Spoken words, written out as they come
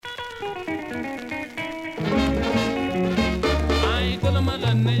Ai toloma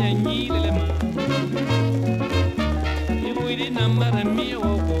la ne ya nyile le ma. Ibu iri namara mi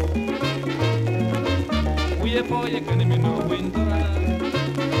oko. Uye po ye kani mi no wintora.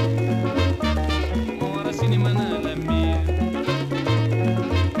 Mora sini mana la mi.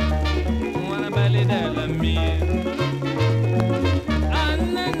 Mora bale da la mi.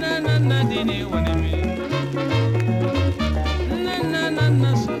 Anna na na na dini wane mi. Na na na na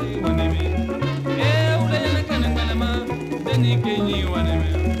sori wane mi. Ule yana kani ngana deni kenyi wane mi.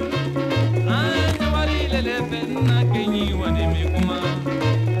 Anya wari lele fenna kenyi wane mi kuma.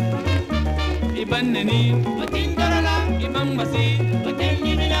 Iban neni otindorala iban basi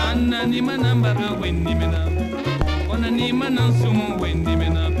otenyi mina. Anna ni manambara wendi mina. Kona ni manansumu wendi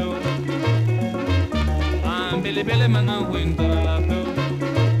mina to. Bele bele mana wendorala to.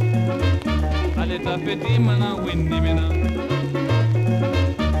 Ale tapeti mana wendi mina.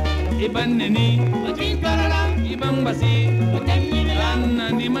 Iban neni otindorala iban basi otenyi mina. Anna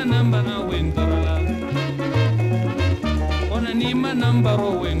ni manambara wendorala. Kona ni manambaro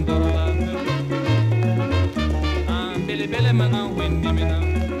wendorala to. Bele bele mana wendi mina.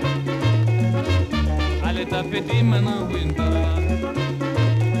 Ale tapeti mana wendorala.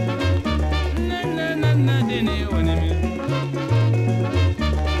 Na dene wane mi.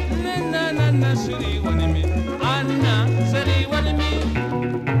 Na suri wane mi. Anna suri wane mi.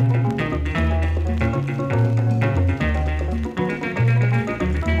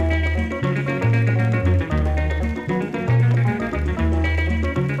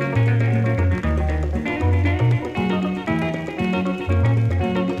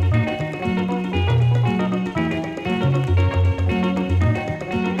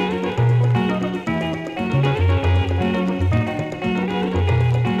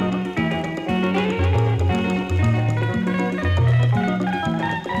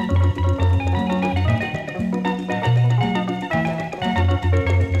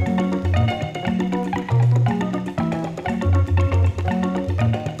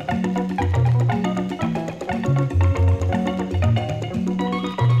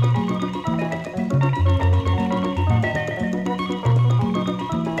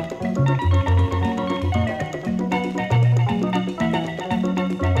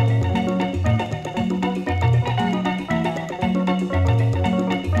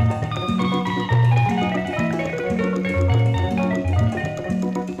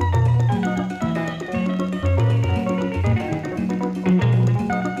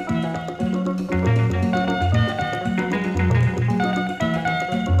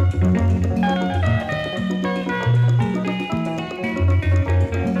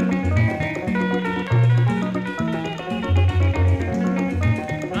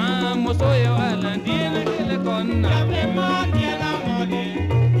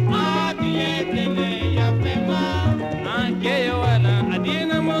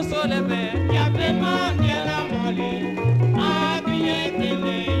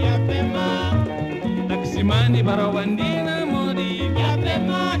 Mani barawandina modi ya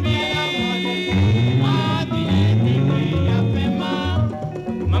pema ya modi modi ya pema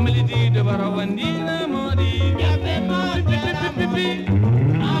mamali di de barawandina modi ya pema ya modi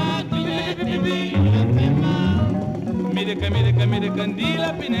modi ya pema mide kandila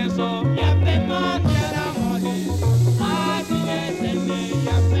pineso ya pema ya modi modi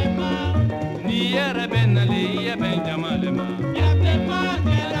ya pema ni ya rabenali ya benjamalema ya pema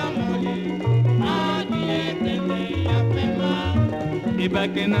ya modi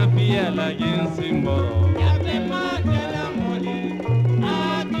Ibakena pia la yensimboro ya pema la moli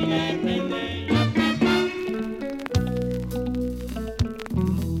adietele ya pema.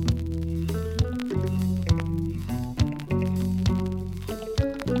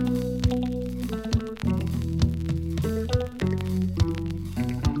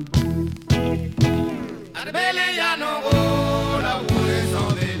 Arbele ya no la ure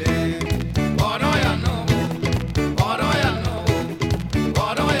sondele bono ya no bono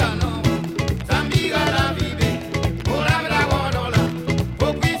ya no Zambiga la vive, ora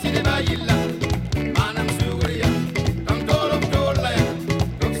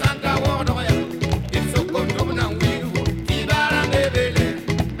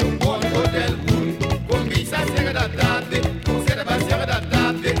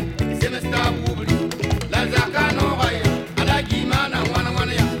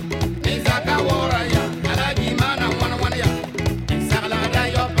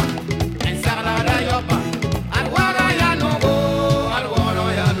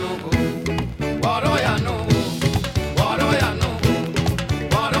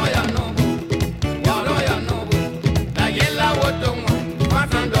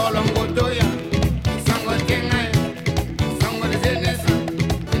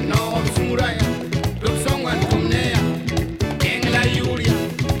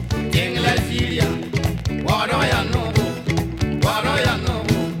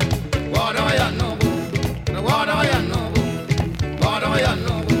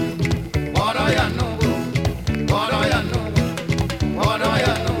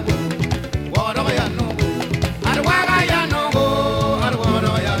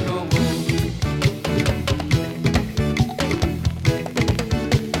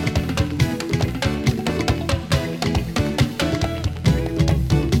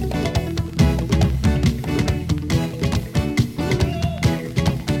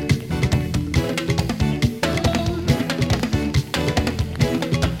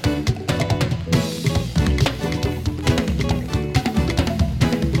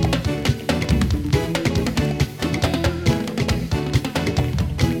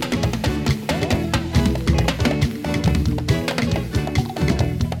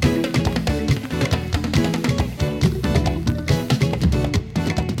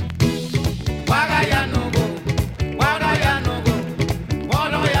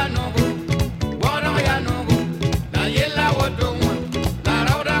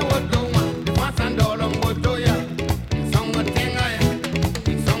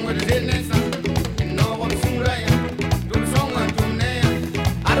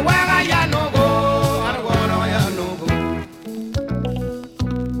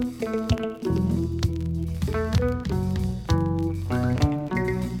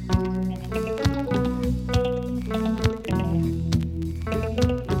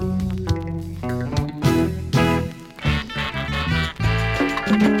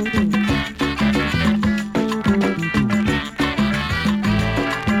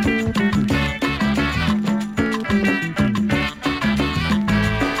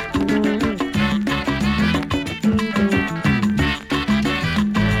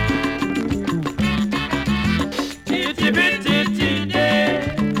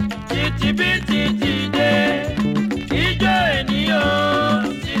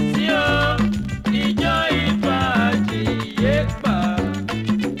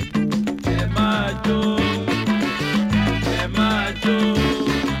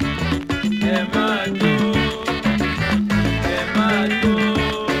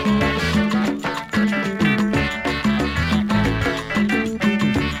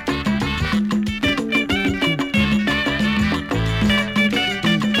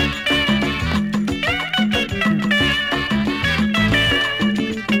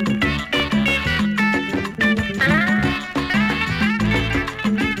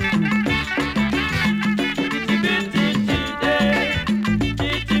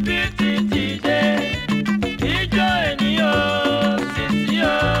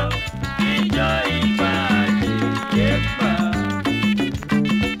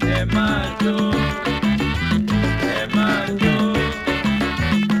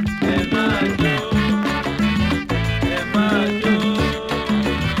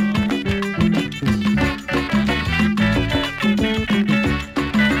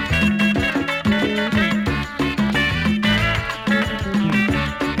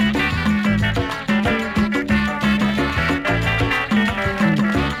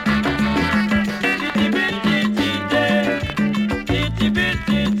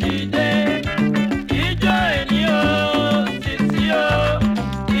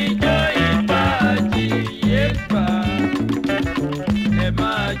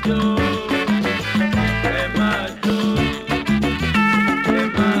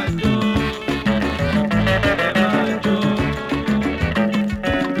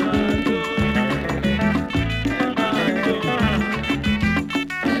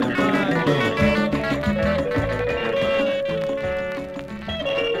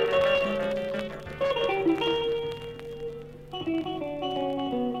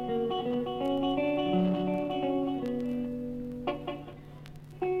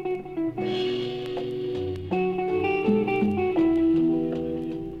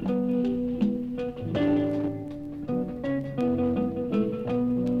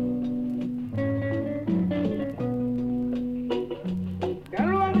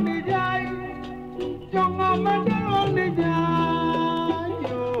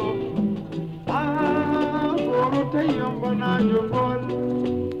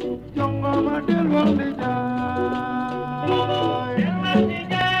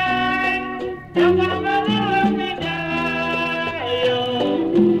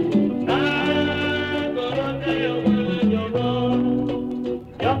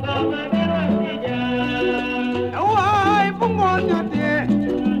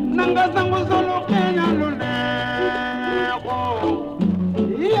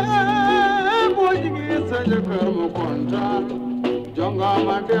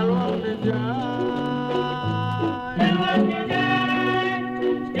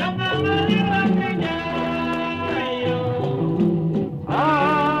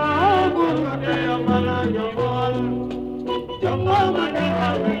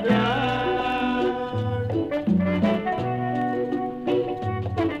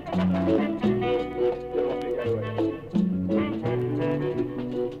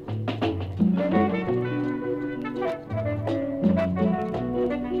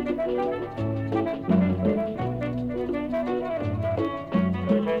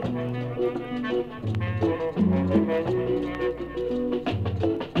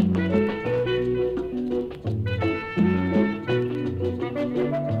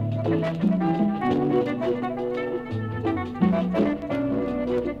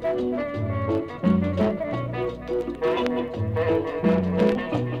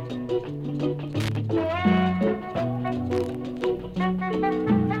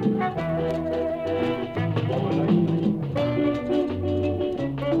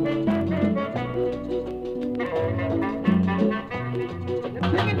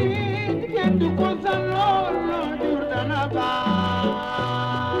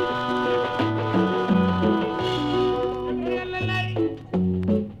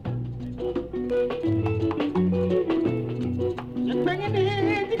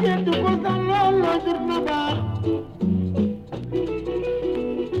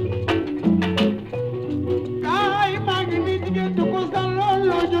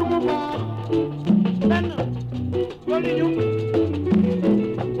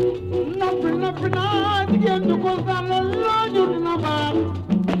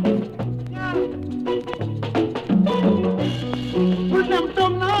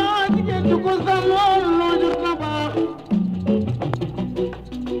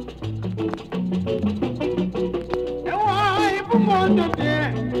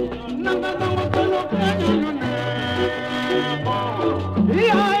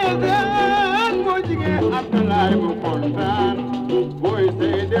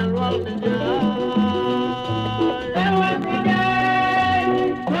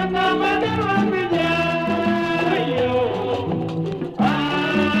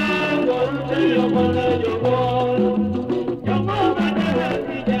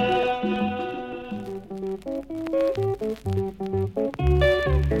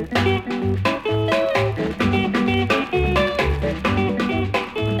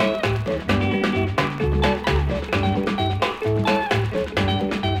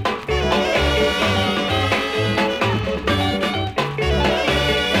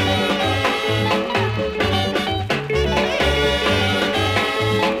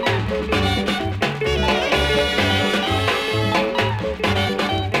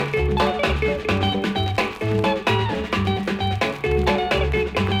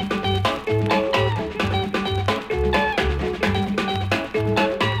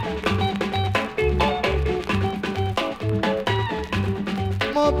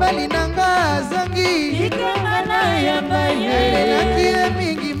mobali nanga azangi ikongana ya baye elaki ye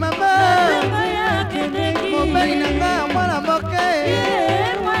mingi mama mobali nanga mwana moke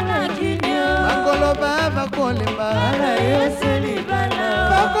mwana kinyo bakoloba bakolemba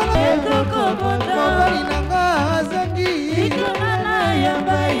mobali nanga azangi ikongana ya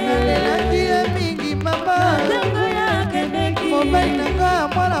baye elaki ye mingi mama mobali mobali nanga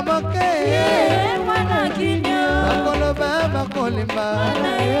mwana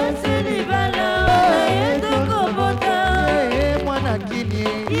Wana Yesu libala, wana Yesu kobota. Mwana kini,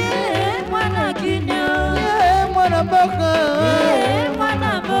 Mwana kinyo, mwana boka,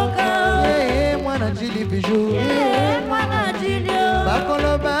 mwana boka, mwana jili bijou, mwana jilio.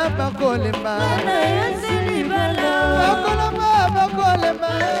 bakoloba bakolemba, Wana Yesu libala, bakoloba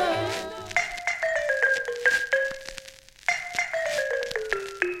bakolemba.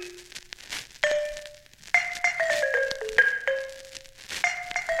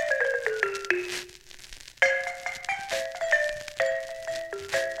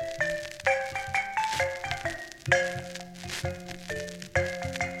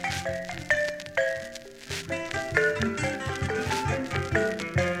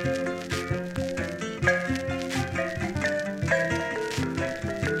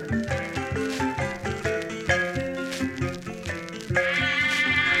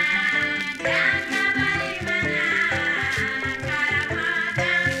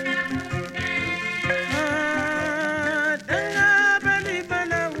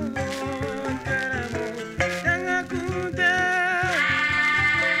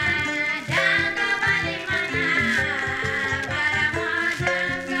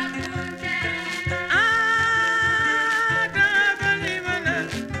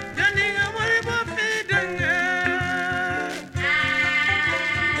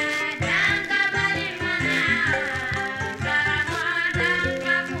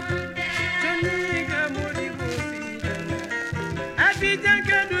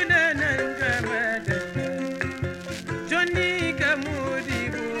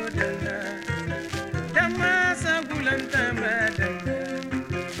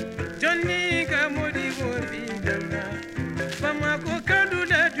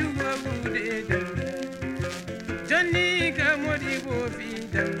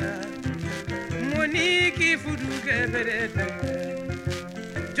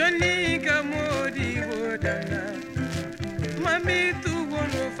 Johnny Kamodi Wodana, Mami tu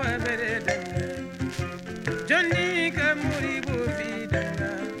wono fabereda. Johnny Kamodi Wofidana,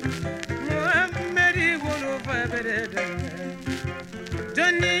 Mohammedi wono fabereda.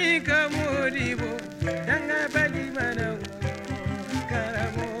 Johnny Kamodi Wo, Danga Bali Mana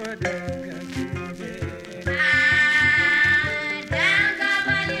Karamoda. Danga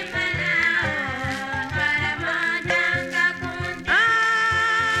bali mana, karama danga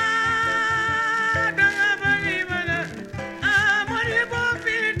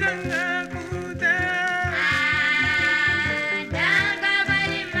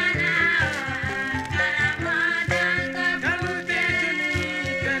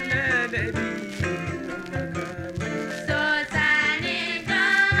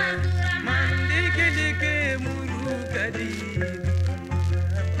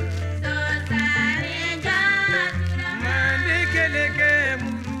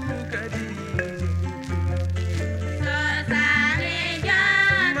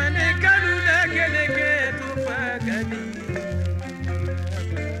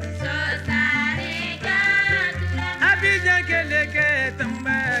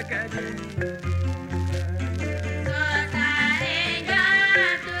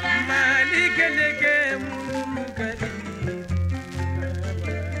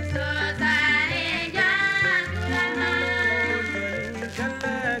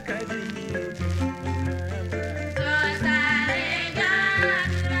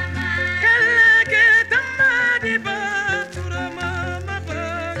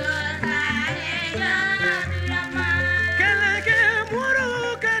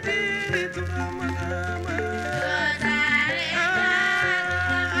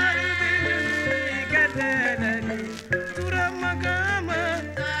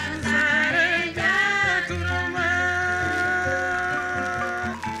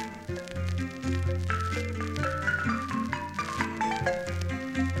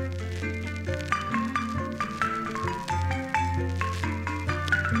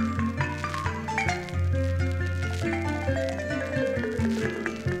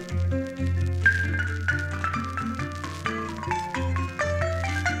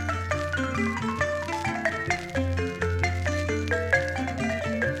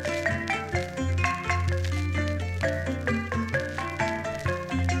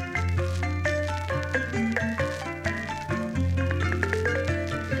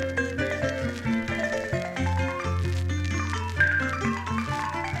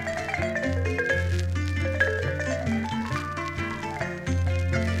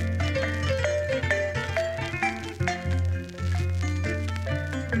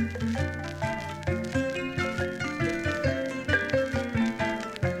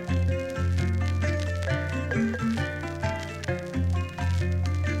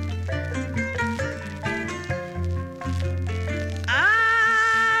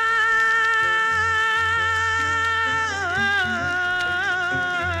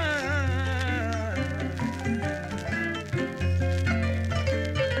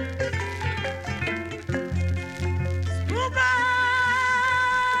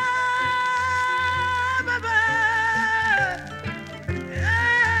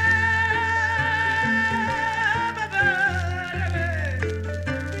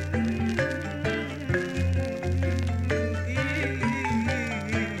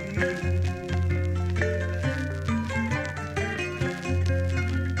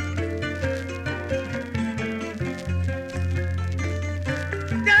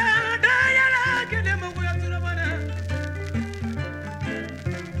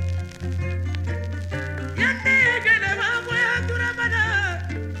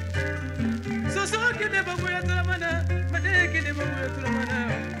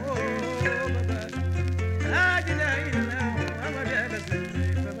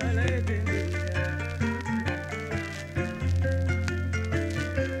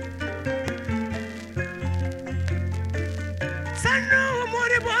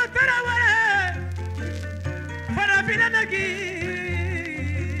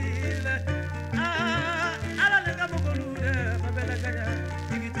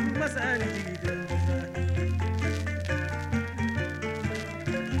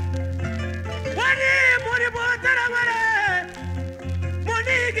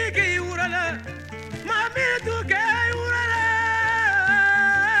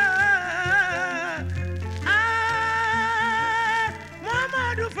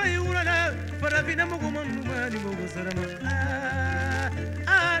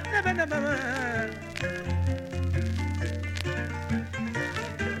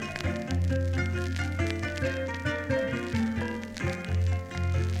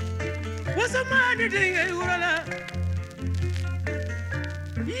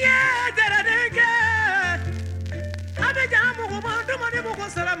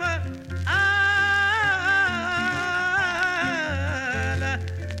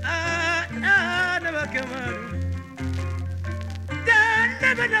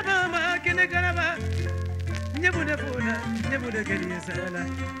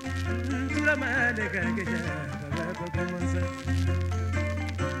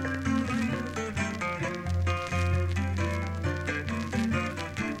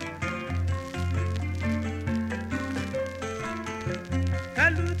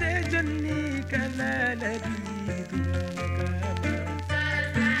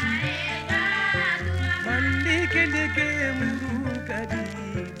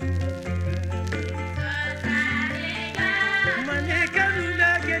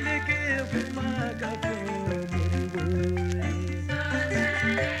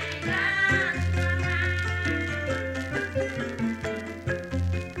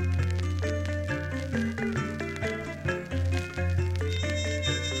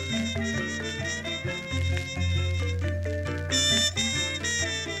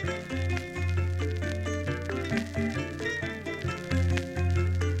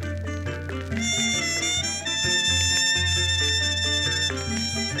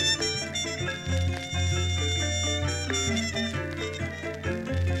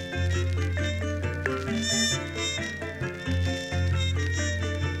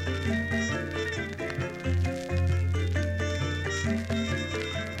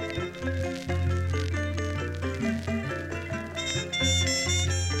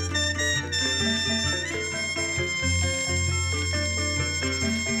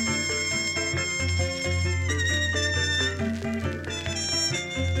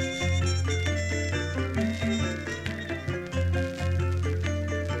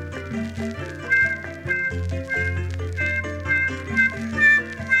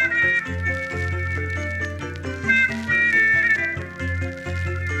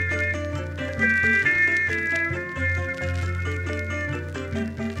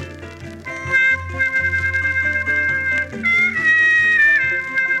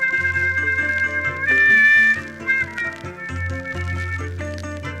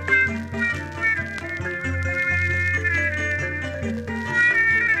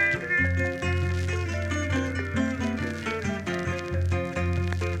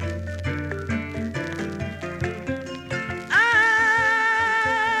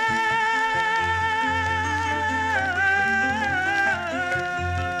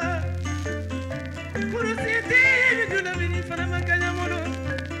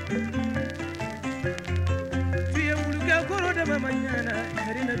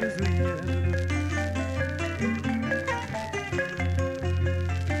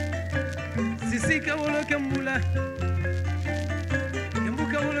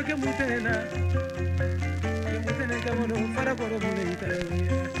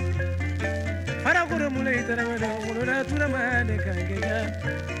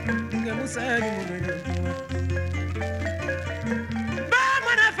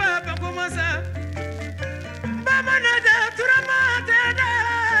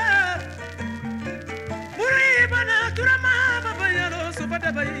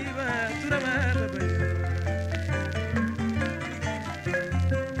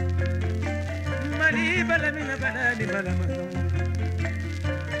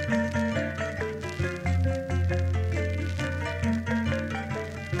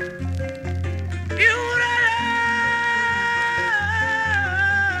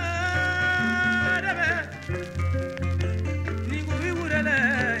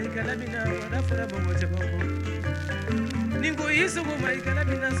kalabina wala fura bongo jamako ningo yisugo mai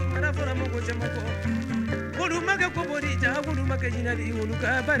kalabina sumara fura bongo jamako wulu maga ko bodi ja wulu maga jinali wulu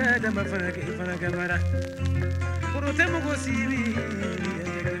ka bara da mafana ke fana ka bara wulu temo go sibi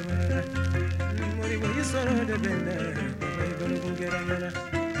mori go yisoro de benda bai go go gerana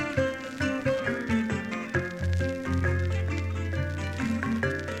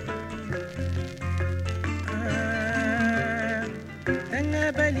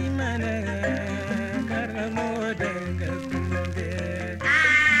bali mana karamo denga kunde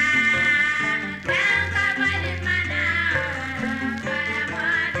denga bali mana karamo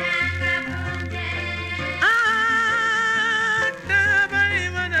denga kunde da bali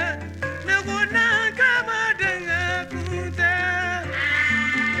mana naguna kama denga kunde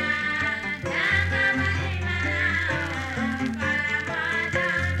denga bali mana karamo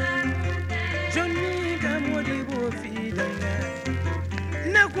denga kunde Johnny kamodi bo fidanga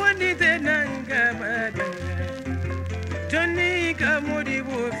nakwani tenanga madanga Johnny kamodi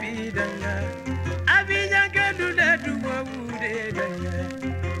bo fidanga abinya kadula duwa wude danga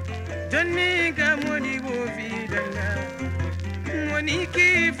Johnny kamodi bo fidanga moni ki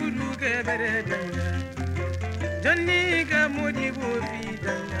fudu ke bere danga Johnny